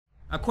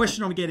A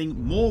question I'm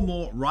getting more and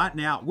more right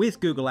now with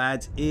Google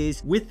Ads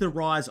is, with the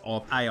rise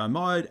of AI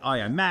Mode,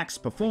 AI Max,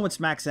 Performance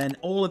Max, and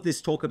all of this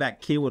talk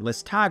about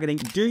keywordless targeting,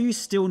 do you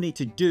still need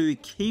to do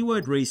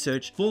keyword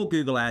research for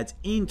Google Ads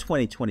in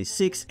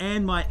 2026?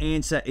 And my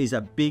answer is a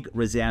big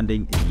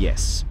resounding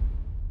yes.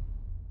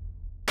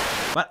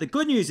 But the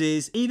good news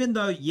is, even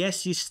though,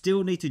 yes, you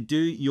still need to do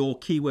your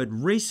keyword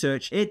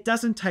research, it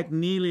doesn't take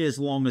nearly as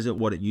long as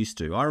what it used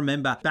to. I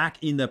remember back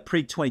in the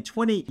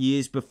pre-2020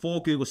 years,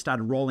 before Google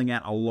started rolling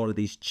out a lot of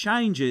these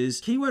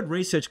changes, keyword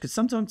research could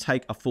sometimes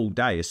take a full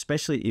day,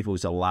 especially if it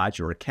was a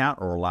larger account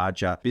or a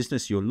larger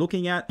business you're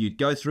looking at. You'd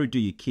go through, do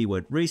your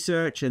keyword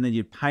research, and then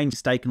you'd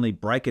painstakingly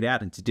break it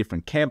out into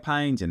different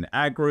campaigns and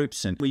ad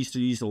groups. And we used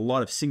to use a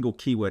lot of single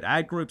keyword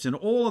ad groups and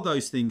all of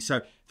those things.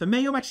 So for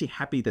me, I'm actually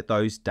happy that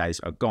those days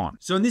are gone.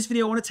 So in this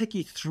video, I want to take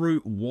you through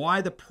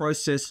why the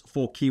process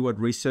for keyword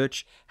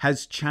research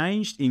has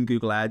changed in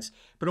Google Ads,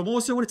 but I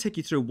also want to take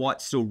you through why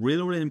it's still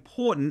really, really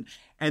important.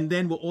 And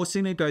then we're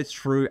also going to go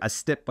through a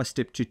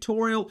step-by-step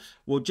tutorial.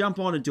 We'll jump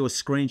on and do a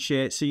screen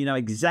share so you know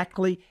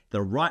exactly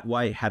the right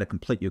way how to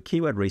complete your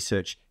keyword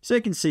research so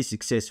you can see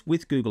success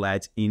with Google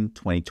Ads in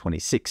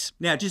 2026.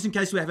 Now, just in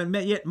case we haven't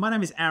met yet, my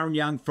name is Aaron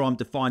Young from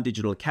Define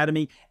Digital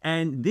Academy,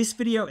 and this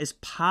video is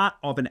part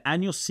of an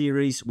annual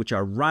series which I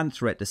run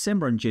throughout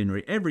December and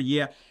January every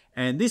year.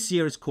 And this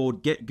year is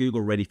called Get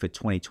Google Ready for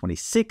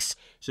 2026.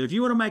 So if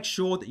you want to make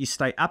sure that you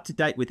stay up to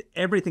date with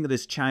everything that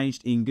has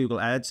changed in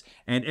Google Ads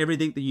and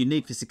everything that you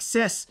need for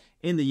success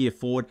in the year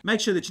forward, make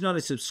sure that you're not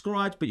only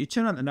subscribed, but you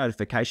turn on the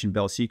notification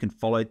bell so you can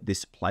follow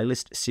this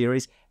playlist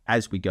series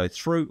as we go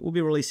through. We'll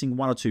be releasing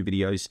 1 or 2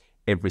 videos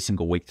every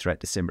single week throughout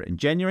December and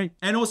January.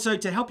 And also,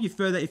 to help you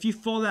further, if you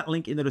follow that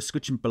link in the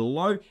description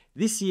below,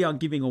 this year I'm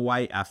giving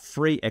away a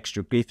free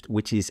extra gift,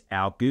 which is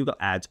our Google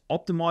Ads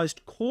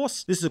Optimized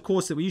course. This is a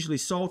course that we usually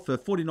sold for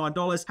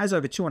 $49, has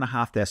over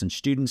 2,500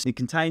 students. It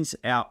contains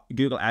our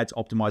Google Ads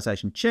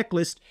Optimization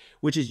checklist,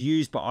 which is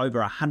used by over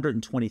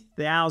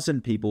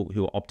 120,000 people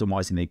who are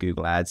optimizing their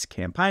Google Ads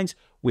campaigns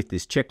with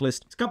this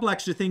checklist. There's a couple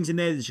extra things in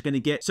there that you're going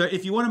to get. So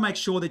if you want to make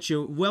sure that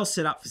you're well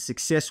set up for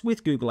success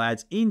with Google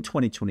Ads in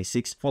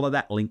 2026, follow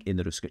that link in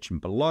the description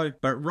below.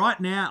 But right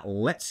now,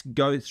 let's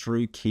go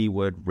through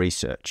keyword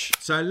research.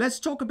 So let's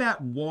talk about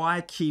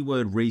why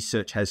keyword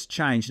research has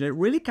changed. And it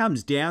really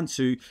comes down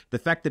to the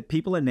fact that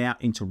people are now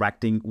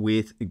interacting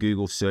with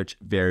Google search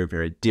very,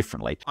 very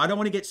differently. I don't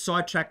want to get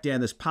sidetracked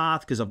down this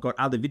path because I've got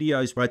other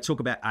videos where I talk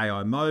about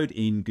AI mode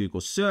in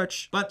Google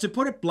search. But to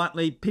put it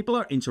bluntly, people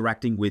are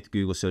interacting with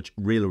Google search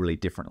really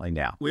differently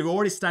now. We're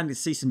already starting to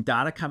see some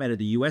data come out of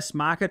the US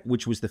market,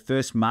 which was the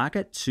first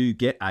market to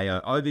get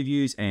AI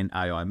overviews and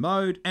AI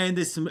mode. And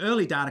there's some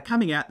early data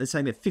coming out that's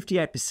saying that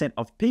 58%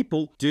 of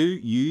people do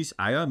use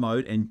AI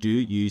mode and do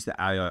use the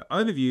AI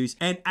overviews.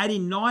 And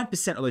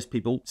 89% of those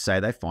people say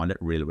they find it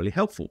really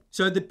helpful.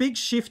 So the big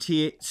shift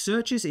here,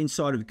 searches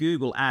inside of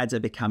Google Ads are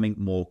becoming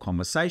more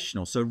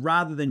conversational. So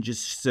rather than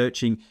just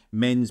searching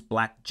men's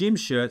black gym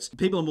shirts,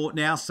 people are more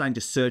now starting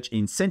to search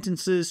in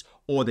sentences,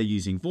 or they're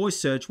using voice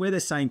search where they're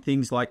saying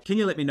things like, can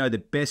you let me know the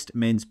best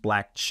men's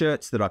black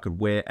shirts that I could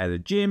wear at a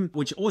gym,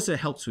 which also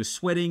helps with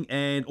sweating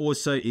and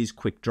also is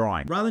quick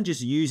drying. Rather than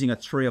just using a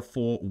 3 or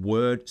 4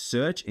 word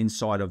search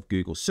inside of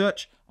Google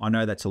search, I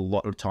know that's a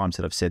lot of times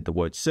that I've said the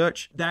word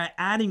search, they're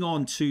adding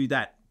on to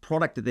that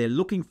product that they're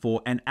looking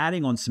for and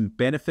adding on some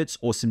benefits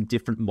or some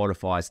different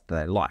modifiers that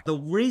they like. The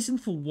reason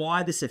for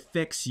why this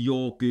affects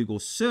your Google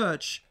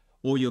search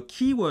or your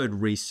keyword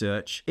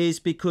research is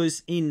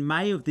because in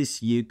May of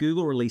this year,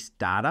 Google released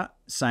data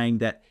saying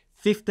that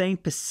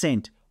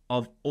 15%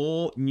 of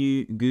all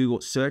new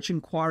Google search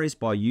inquiries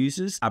by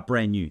users are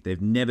brand new.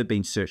 They've never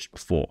been searched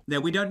before. Now,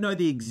 we don't know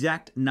the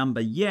exact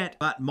number yet,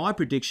 but my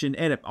prediction,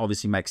 and it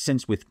obviously makes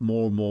sense with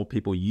more and more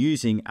people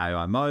using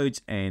AI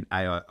modes and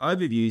AI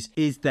overviews,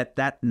 is that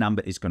that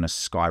number is going to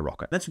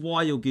skyrocket. That's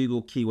why your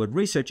Google keyword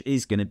research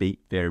is going to be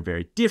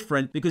very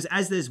different, because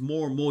as there's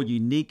more and more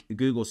unique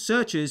Google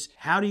searches,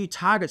 how do you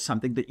target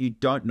something that you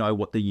don't know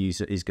what the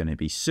user is going to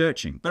be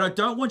searching? But I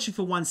don't want you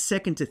for 1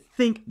 second to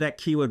think that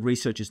keyword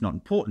research is not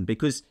important,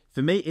 because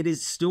for me, it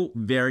is still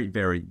very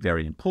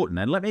important.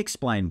 And let me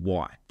explain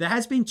why. There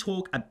has been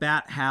talk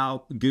about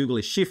how Google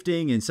is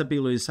shifting and some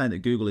people are saying that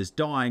Google is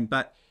dying.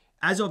 But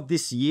as of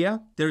this year,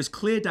 there is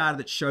clear data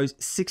that shows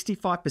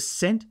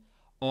 65%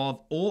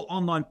 of all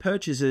online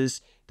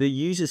purchases, the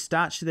user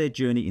starts their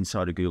journey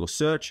inside of Google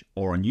search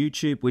or on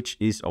YouTube, which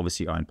is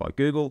obviously owned by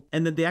Google.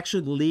 And then the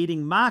actual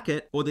leading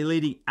market or the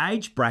leading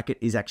age bracket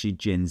is actually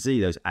Gen Z,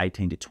 those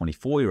 18 to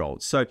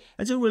 24-year-olds. So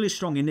that's a really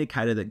strong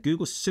indicator that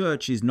Google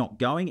search is not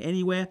going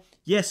anywhere.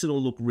 Yes,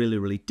 it'll look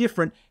really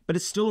different, but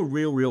it's still a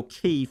real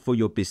key for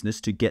your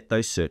business to get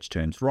those search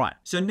terms right.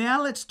 So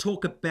now let's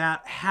talk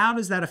about how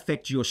does that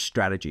affect your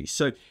strategy.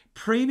 So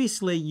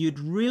previously, you'd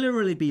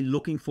really be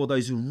looking for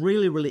those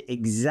really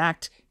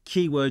exact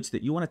keywords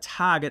that you want to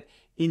target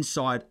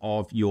inside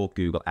of your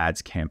Google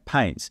Ads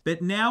campaigns.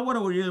 But now what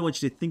I really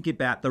want you to think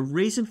about, the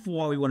reason for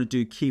why we want to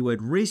do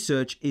keyword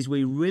research is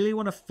we really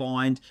want to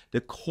find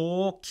the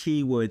core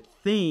keyword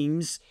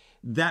themes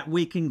that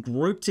we can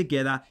group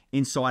together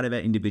inside of our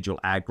individual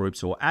ad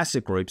groups or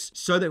asset groups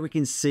so that we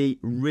can see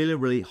really,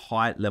 really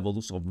high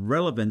levels of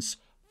relevance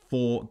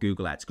for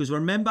Google Ads. Because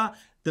remember,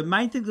 the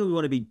main thing that we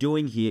want to be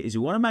doing here is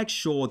we want to make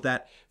sure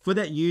that for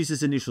that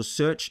user's initial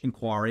search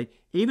inquiry,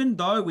 even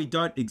though we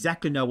don't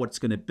exactly know what it's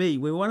going to be,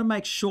 we want to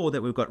make sure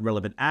that we've got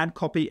relevant ad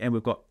copy and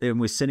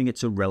we're sending it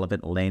to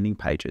relevant landing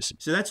pages.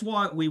 So that's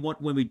why we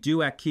want, when we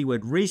do our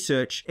keyword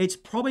research, it's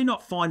probably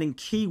not finding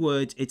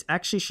keywords. It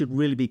actually should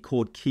really be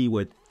called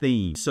keyword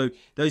themes. So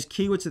those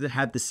keywords that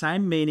have the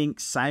same meaning,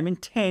 same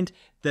intent,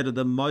 that are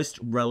the most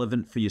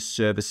relevant for your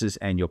services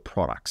and your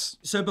products.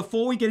 So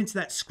before we get into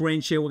that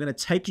screen share, we're going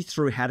to take you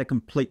through how to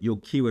complete your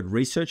keyword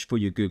research for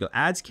your Google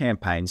Ads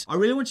campaigns. I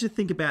really want you to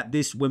think about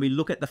this when we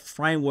look at the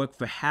framework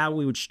for how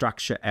we would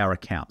structure our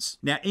accounts.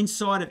 Now,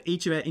 inside of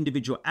each of our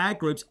individual ad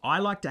groups, I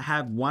like to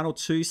have 1 or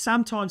 2,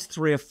 sometimes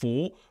 3 or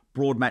 4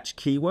 broad match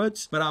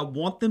keywords, but I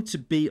want them to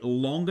be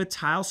longer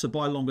tail. So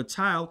by longer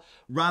tail,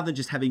 rather than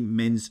just having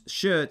men's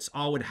shirts,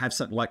 I would have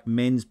something like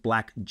men's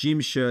black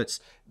gym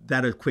shirts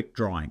that are quick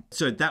drying.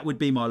 So that would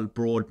be my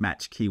broad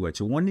match keyword.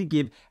 So I want to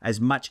give as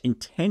much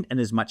intent and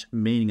as much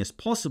meaning as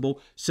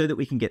possible so that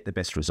we can get the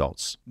best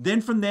results.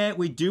 Then from there,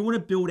 we do want to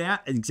build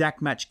out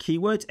exact match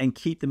keywords and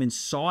keep them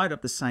inside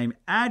of the same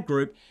ad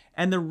group.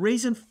 And the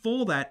reason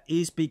for that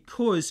is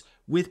because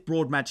with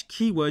broad match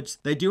keywords,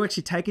 they do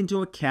actually take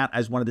into account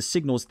as one of the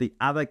signals the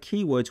other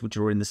keywords which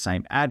are in the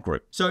same ad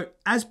group. So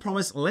as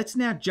promised, let's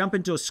now jump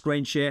into a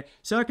screen share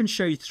so I can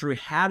show you through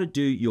how to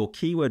do your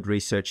keyword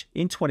research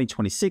in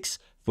 2026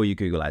 for your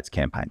Google Ads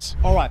campaigns.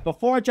 All right,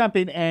 before I jump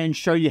in and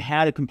show you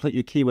how to complete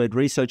your keyword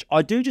research,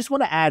 I do just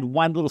want to add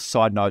one little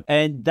side note,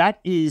 and that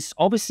is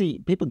obviously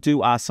people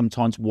do ask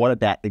sometimes, what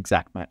about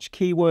exact match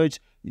keywords?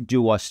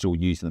 Do I still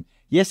use them?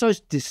 Yes, I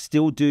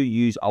still do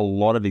use a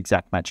lot of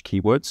exact match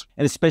keywords,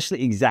 and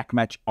especially exact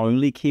match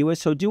only keywords.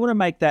 So I do want to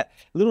make that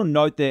little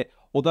note there.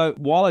 Although,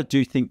 while I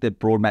do think that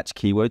broad match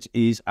keywords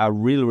is a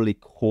really, really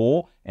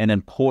core and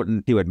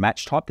important keyword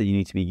match type that you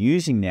need to be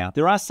using now,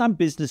 there are some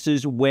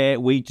businesses where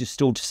we just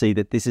still see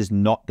that this is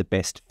not the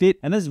best fit.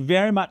 And this is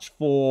very much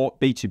for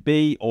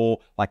B2B or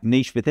like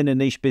niche within a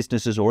niche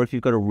businesses, or if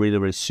you've got a really,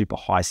 really super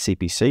high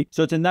CPC.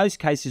 So it's in those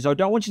cases, I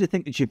don't want you to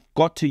think that you've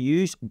got to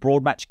use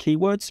broad match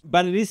keywords,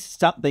 but it is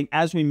something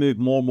as we move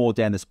more and more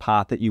down this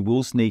path that you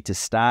will need to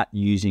start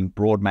using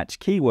broad match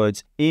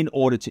keywords in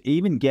order to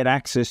even get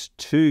access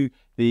to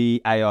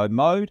the AO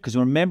mode, because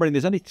remembering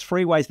there's only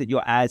 3 ways that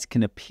your ads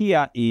can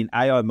appear in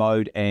AO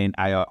mode and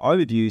AO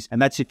overviews,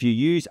 and that's if you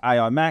use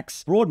AO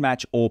Max, Broad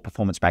Match, or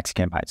Performance Max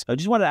campaigns. So I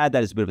just wanted to add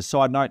that as a bit of a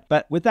side note.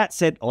 But with that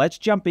said, let's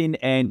jump in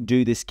and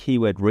do this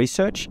keyword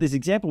research. This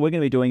example we're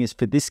going to be doing is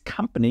for this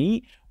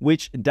company,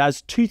 which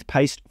does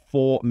toothpaste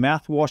for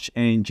mouthwash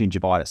and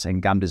gingivitis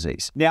and gum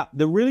disease. Now,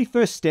 the really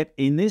first step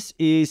in this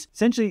is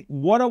essentially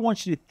what I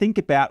want you to think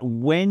about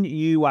when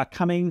you are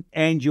coming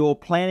and you're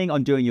planning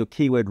on doing your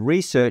keyword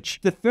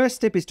research. The first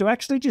step is to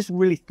actually just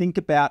really think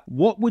about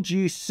what would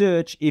you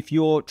search if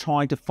you're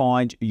trying to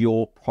find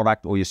your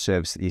product or your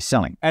service that you're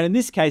selling. And in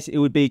this case, it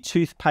would be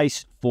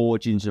toothpaste for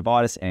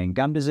gingivitis and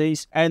gum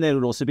disease, and there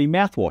would also be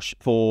mouthwash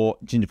for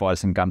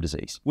gingivitis and gum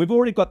disease. We've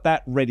already got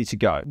that ready to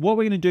go. What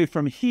we're going to do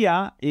from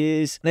here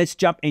is let's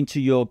jump into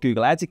your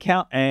Google Ads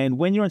account, and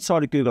when you're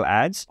inside of Google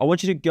Ads, I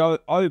want you to go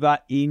over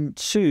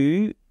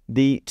into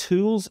the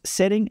tools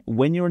setting.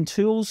 When you're in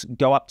tools,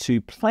 go up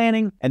to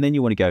planning, and then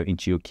you want to go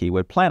into your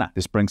keyword planner.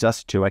 This brings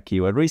us to our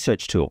keyword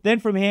research tool. Then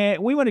from here,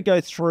 we want to go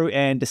through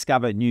and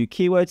discover new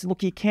keywords.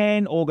 Look, you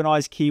can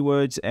organize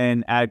keywords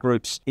and ad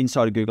groups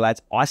inside of Google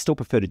Ads. I still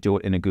prefer to do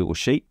it in a Google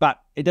Sheet, but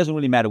it doesn't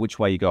really matter which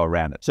way you go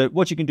around it. So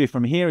what you can do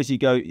from here is you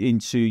go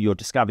into your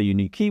discover your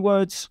new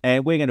keywords,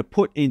 and we're going to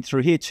put in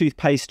through here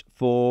toothpaste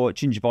for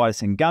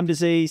gingivitis and gum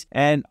disease,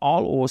 and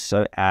I'll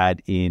also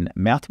add in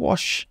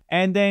mouthwash.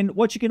 And then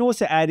what you can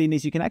also add in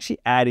is you can actually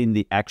add in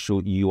the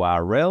actual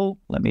URL.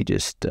 Let me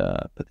just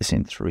put this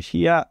in through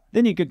here.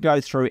 Then you could go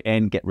through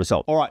and get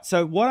results. All right,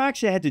 so what I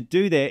actually had to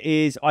do there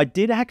is I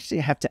did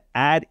actually have to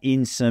add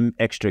in some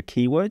extra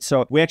keywords.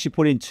 So we actually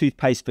put in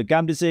toothpaste for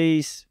gum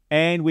disease,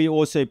 and we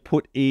also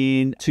put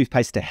in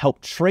toothpaste to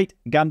help treat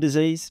gum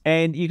disease.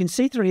 And you can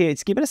see through here,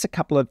 it's given us a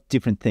couple of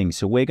different things.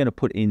 So we're going to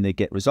put in the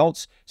get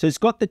results. So it's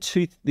got the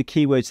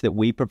keywords that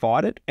we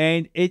provided,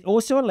 and it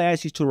also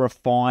allows you to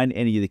refine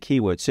any of the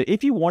keywords. So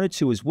if you wanted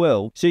to as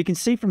well, so you can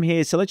see from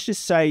here, so let's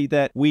just say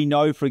that we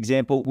know, for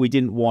example, we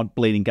didn't want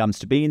bleeding gums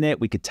to be in there.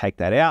 We could take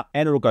that out,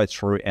 and it'll go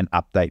through and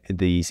update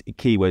these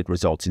keyword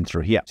results in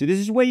through here. So this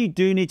is where you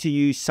do need to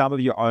use some of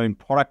your own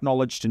product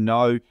knowledge to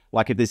know,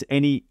 like if there's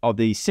any of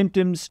these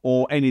symptoms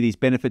or any of these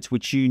benefits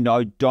which you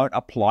know don't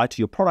apply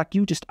to your product,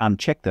 you just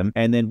uncheck them.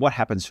 And then what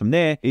happens from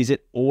there is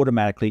it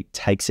automatically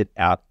takes it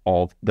out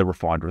of the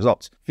refined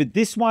results. For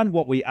this one,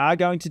 what we are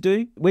going to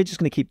do, we're just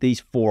going to keep these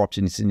 4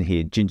 options in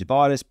here: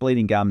 gingivitis,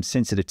 bleeding gums,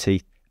 sensitive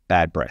teeth,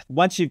 bad breath.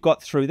 Once you've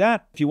got through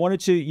that, if you wanted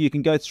to, you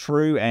can go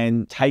through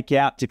and take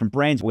out different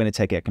brands. We're going to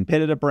take out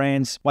competitor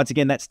brands. Once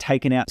again, that's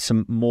taken out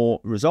some more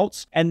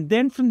results. And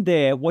then from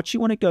there, what you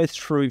want to go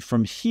through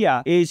from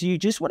here is you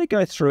just want to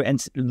go through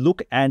and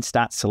look and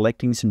start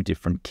selecting some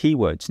different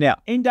keywords. Now,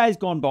 in days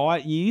gone by,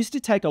 you used to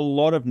take a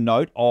lot of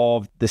note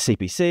of the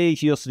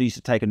CPCs. You also used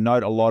to take a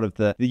note a lot of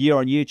the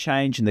year-on-year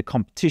change and the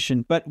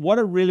competition. But what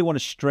I really want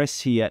to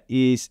stress here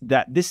is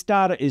that this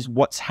data is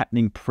what's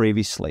happening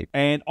previously.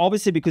 And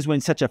obviously, because we're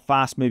in such a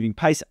fast-moving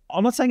pace,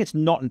 I'm not saying it's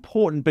not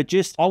important, but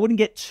just I wouldn't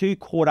get too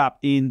caught up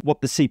in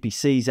what the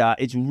CPCs are.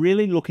 It's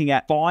really looking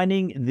at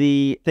finding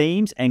the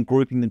themes and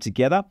grouping them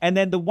together. And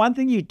then the one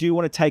thing you do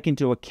want to take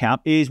into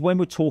account is when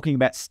we're talking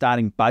about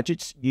starting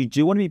budgets, you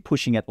do want to be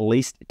pushing at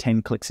least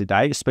 10 clicks a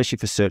day, especially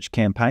for search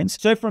campaigns.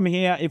 So from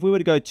here, if we were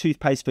to go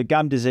toothpaste for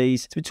gum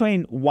disease, it's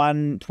between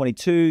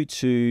 $1.22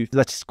 to,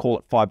 let's just call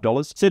it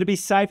 $5. So to be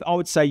safe, I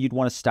would say you'd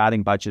want a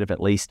starting budget of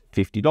at least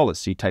 $50.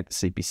 So you take the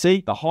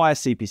CPC, the higher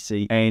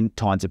CPC, and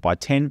times it by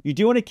 10. You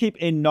do want to keep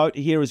in note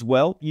here as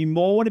well, you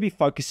more want to be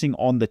focusing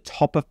on the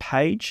top of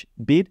page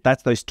bid.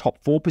 That's those top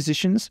 4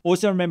 positions.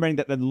 Also remembering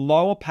that the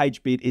lower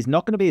page bid is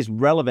not going to be as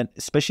relevant,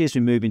 especially as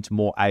we move into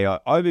more AI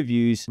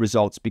overviews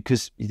results,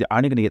 because you're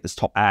only going to get those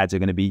top ads are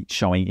going to be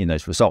showing in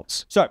those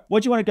results. So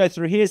what you want to go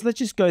through here is let's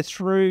just go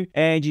through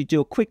and you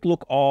do a quick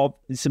look of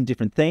some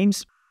different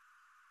themes.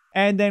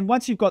 And then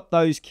once you've got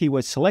those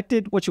keywords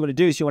selected, what you want to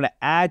do is you want to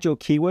add your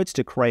keywords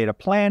to create a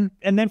plan.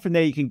 And then from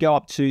there, you can go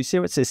up to, see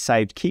where it says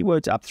saved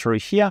keywords up through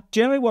here.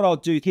 Generally, what I'll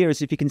do here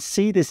is if you can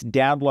see this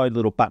download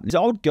little button, is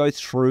I'll go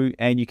through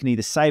and you can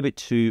either save it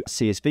to a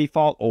CSV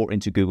file or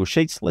into Google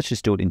Sheets. Let's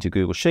just do it into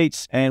Google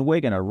Sheets. And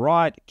we're going to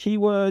write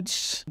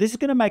keywords. This is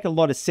going to make a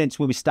lot of sense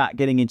when we start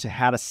getting into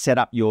how to set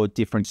up your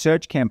different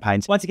search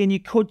campaigns. Once again, you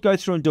could go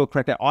through and do it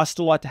correctly. I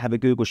still like to have a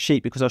Google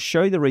Sheet because I'll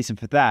show you the reason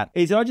for that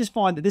is that I just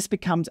find that this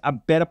becomes a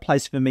better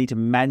place for me to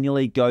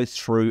manually go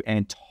through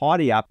and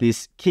tidy up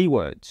this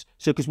keywords.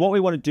 So because what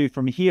we want to do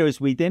from here is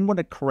we then want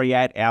to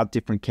create our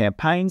different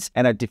campaigns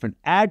and our different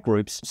ad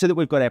groups so that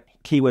we've got our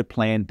keyword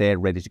plan there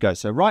ready to go.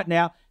 So right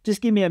now,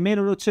 just give me a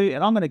minute or two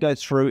and I'm going to go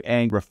through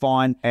and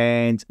refine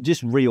and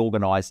just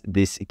reorganize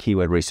this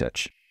keyword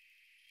research.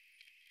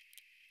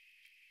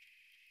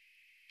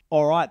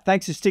 All right,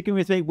 thanks for sticking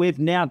with me. We've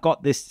now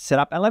got this set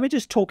up. And let me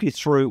just talk you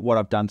through what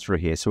I've done through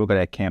here. So we've got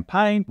our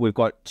campaign. We've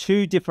got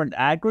 2 different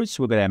ad groups.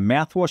 So we've got our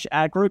mouthwash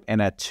ad group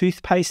and our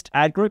toothpaste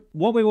ad group.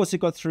 What we've also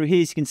got through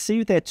here is you can see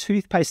with our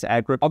toothpaste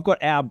ad group, I've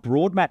got our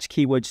broad match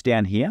keywords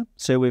down here.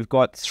 So we've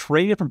got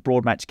 3 different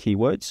broad match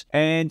keywords.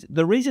 And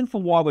the reason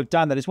for why we've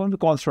done that is when we've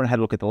gone through and had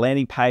a look at the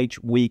landing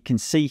page, we can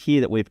see here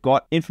that we've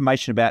got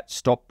information about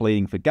stop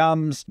bleeding for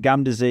gums,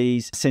 gum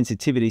disease,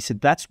 sensitivity. So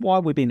that's why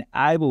we've been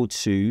able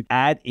to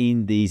add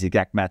in these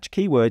exact match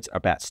keywords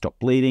about stop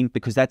bleeding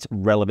because that's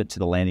relevant to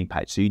the landing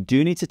page. So you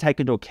do need to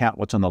take into account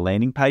what's on the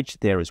landing page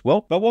there as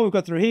well. But what we've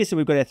got through here, so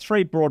we've got our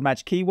 3 broad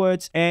match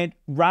keywords, and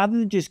rather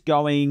than just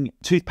going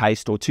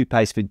toothpaste or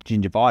toothpaste for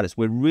gingivitis,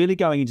 we're really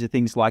going into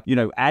things like, you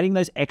know, adding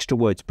those extra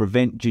words,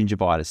 prevent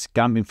gingivitis,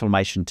 gum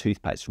inflammation,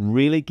 toothpaste,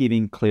 really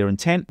giving clear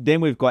intent. Then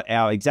we've got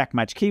our exact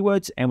match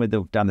keywords, and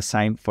we've done the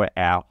same for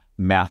our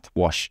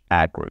mouthwash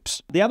ad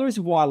groups. The other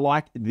reason why I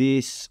like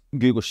this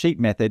Google Sheet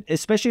method,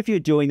 especially if you're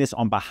doing this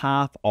on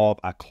behalf of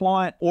a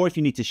client, or if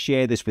you need to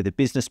share this with a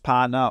business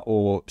partner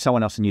or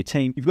someone else in your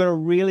team, you've got a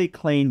really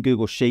clean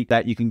Google Sheet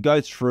that you can go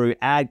through,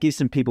 add, give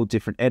some people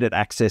different edit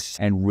access,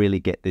 and really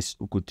get this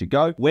good to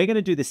go. We're going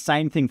to do the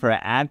same thing for our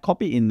ad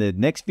copy in the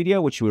next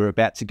video, which we're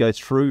about to go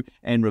through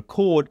and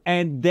record.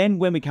 And then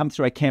when we come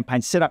through a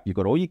campaign setup, you've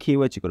got all your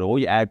keywords, you've got all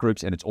your ad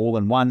groups, and it's all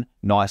in one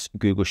nice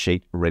Google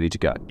Sheet ready to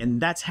go.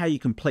 And that's how you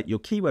complete your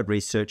keyword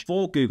research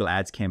for Google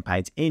Ads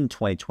campaigns in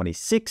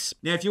 2026.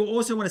 Now, if you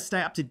also want to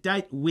stay up to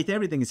date with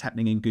everything that's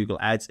happening in Google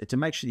Ads to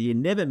make sure that you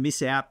never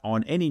miss out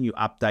on any new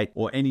update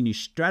or any new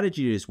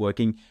strategy that is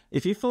working,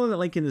 if you follow the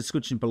link in the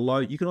description below,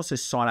 you can also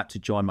sign up to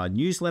join my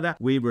newsletter.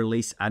 We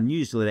release a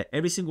newsletter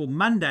every single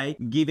Monday,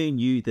 giving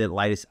you the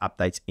latest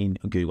updates in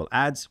Google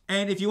Ads.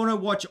 And if you want to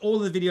watch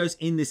all of the videos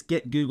in this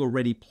Get Google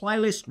Ready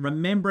playlist,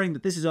 remembering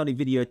that this is only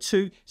video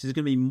 2, so there's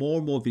going to be more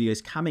and more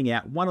videos coming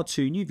out, 1 or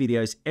 2 new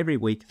videos every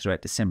week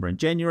throughout December and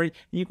January.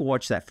 And you can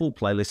watch that full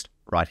playlist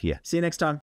right here. See you next time.